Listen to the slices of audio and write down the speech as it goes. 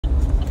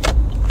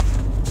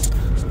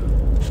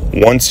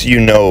once you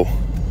know.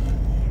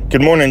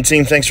 Good morning,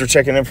 team. Thanks for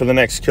checking in for the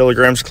next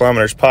Kilograms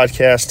Kilometers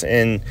podcast.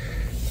 And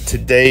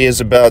today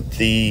is about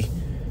the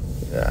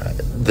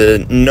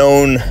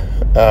known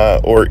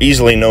or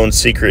easily known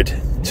secret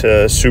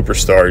to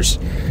superstars.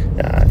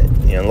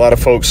 A lot of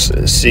folks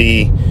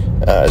see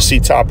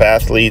top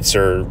athletes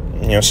or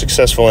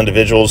successful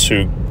individuals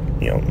who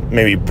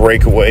maybe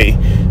break away,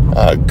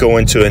 go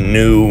into a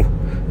new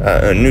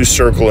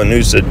circle, a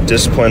new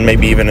discipline,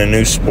 maybe even a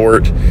new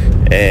sport,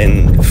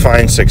 and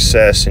find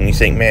success. And you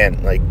think,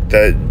 man, like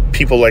that,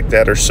 people like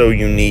that are so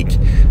unique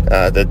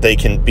that they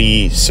can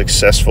be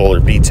successful or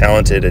be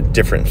talented at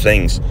different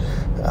things.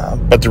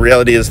 But the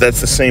reality is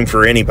that's the same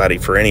for anybody,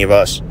 for any of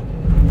us,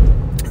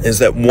 is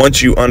that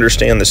once you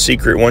understand the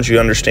secret, once you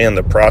understand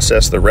the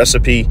process, the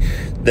recipe,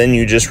 then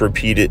you just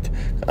repeat it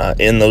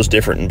in those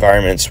different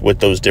environments with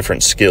those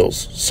different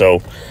skills.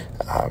 So,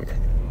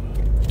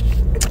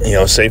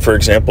 say for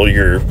example,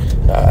 you're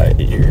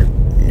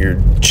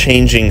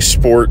changing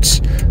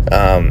sports.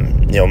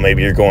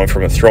 Maybe you're going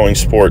from a throwing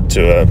sport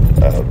to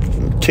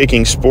a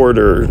kicking sport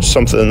or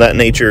something of that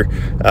nature.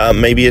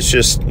 Maybe it's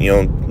just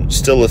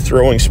still a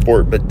throwing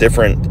sport, but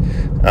different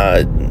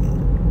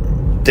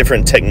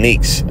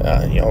techniques,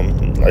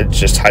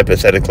 just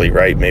hypothetically,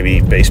 right?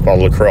 Maybe baseball,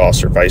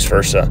 lacrosse, or vice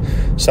versa,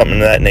 something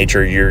of that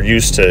nature. You're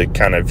used to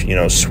kind of,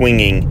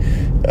 swinging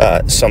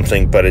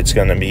something, but it's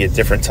going to be a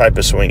different type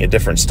of swing, a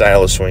different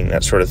style of swing,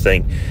 that sort of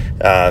thing.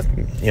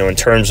 In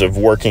terms of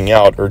working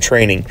out or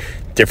training,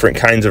 different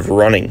kinds of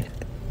running,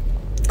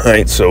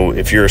 right? So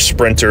if you're a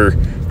sprinter,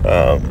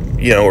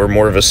 or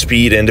more of a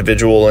speed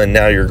individual, and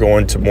now you're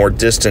going to more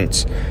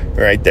distance,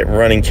 right? That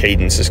running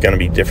cadence is going to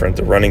be different,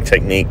 the running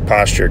technique,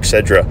 posture,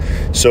 etc.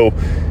 So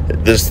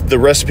the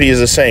recipe is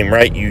the same,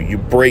 right? You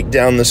break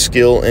down the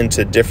skill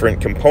into different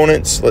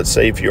components. Let's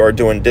say if you are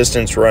doing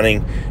distance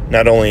running,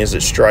 not only is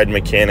it stride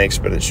mechanics,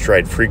 but it's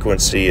stride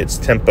frequency, it's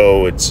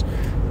tempo, it's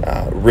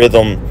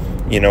rhythm,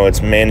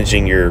 it's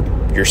managing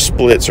your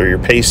splits or your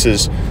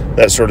paces,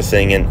 that sort of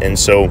thing. And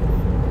so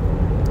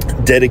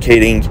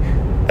dedicating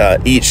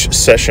each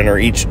session or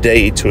each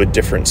day to a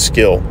different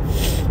skill.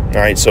 All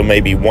right, so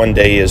maybe one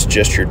day is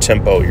just your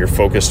tempo, you're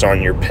focused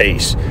on your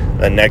pace.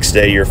 The next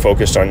day you're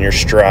focused on your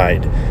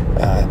stride,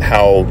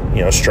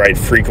 stride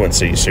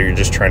frequency, so you're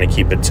just trying to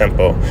keep a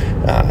tempo.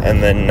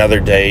 And then another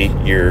day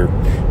you're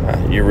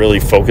really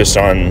focused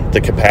on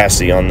the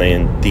capacity, on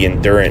the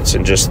endurance,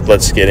 and just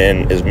let's get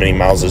in as many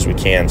miles as we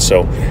can.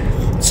 So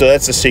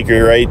that's the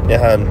secret, right?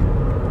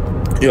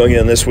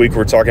 Again, this week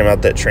we're talking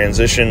about that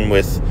transition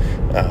with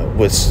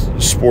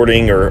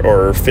sporting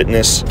or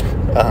fitness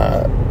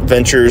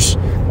ventures.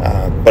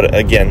 But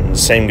again, the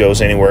same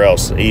goes anywhere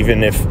else.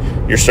 Even if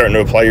you're starting to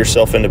apply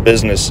yourself into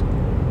business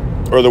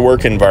or the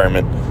work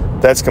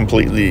environment, that's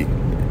completely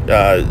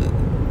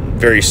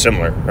very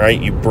similar,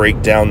 right? You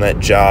break down that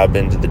job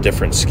into the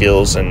different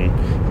skills and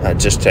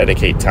just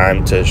dedicate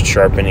time to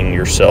sharpening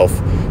yourself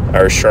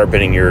or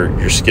sharpening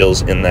your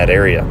skills in that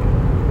area.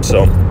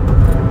 So,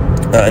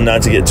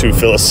 not to get too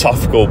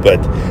philosophical, but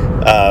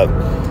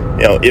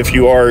if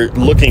you are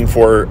looking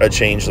for a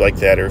change like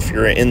that, or if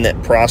you're in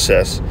that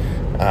process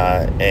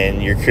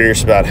and you're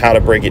curious about how to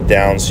break it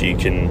down so you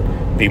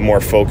can be more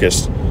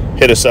focused,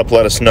 hit us up,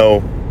 let us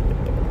know,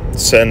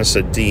 send us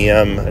a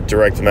DM, a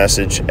direct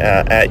message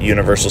at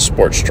Universal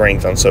Sports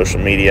Strength on social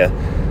media.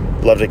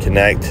 Love to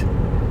connect,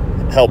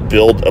 help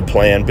build a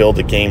plan, build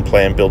a game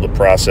plan, build a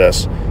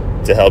process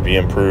to help you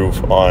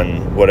improve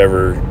on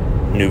whatever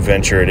new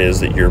venture it is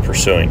that you're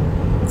pursuing.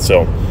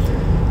 So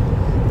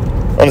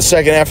on the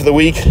second half of the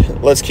week,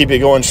 let's keep it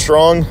going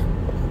strong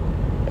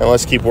and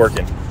let's keep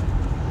working.